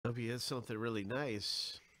maybe hit something really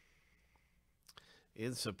nice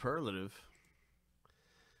in Superlative.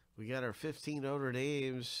 We got our 15 owner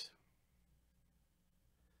names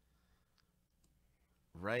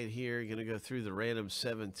right here. Going to go through the random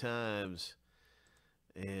 7 times.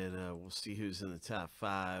 And we'll see who's in the top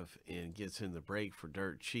 5 and gets in the break for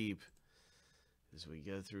dirt cheap as we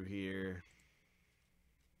go through here.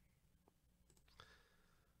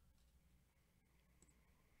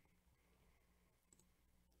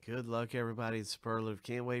 Good luck, everybody. It's Superlative.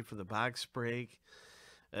 Can't wait for the box break.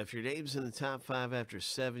 If your name's in the top 5 after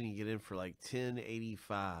 7, you get in for like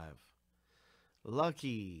 $10.85.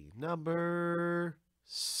 Lucky number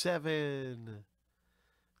 7.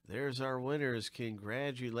 There's our winners.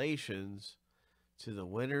 Congratulations to the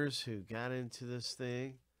winners who got into this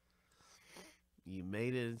thing. You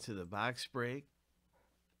made it into the box break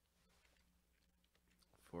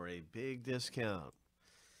for a big discount.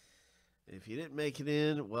 If you didn't make it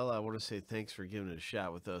in, well, I want to say thanks for giving it a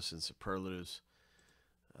shot with us in Superlatives,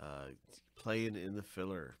 playing in the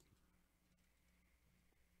filler.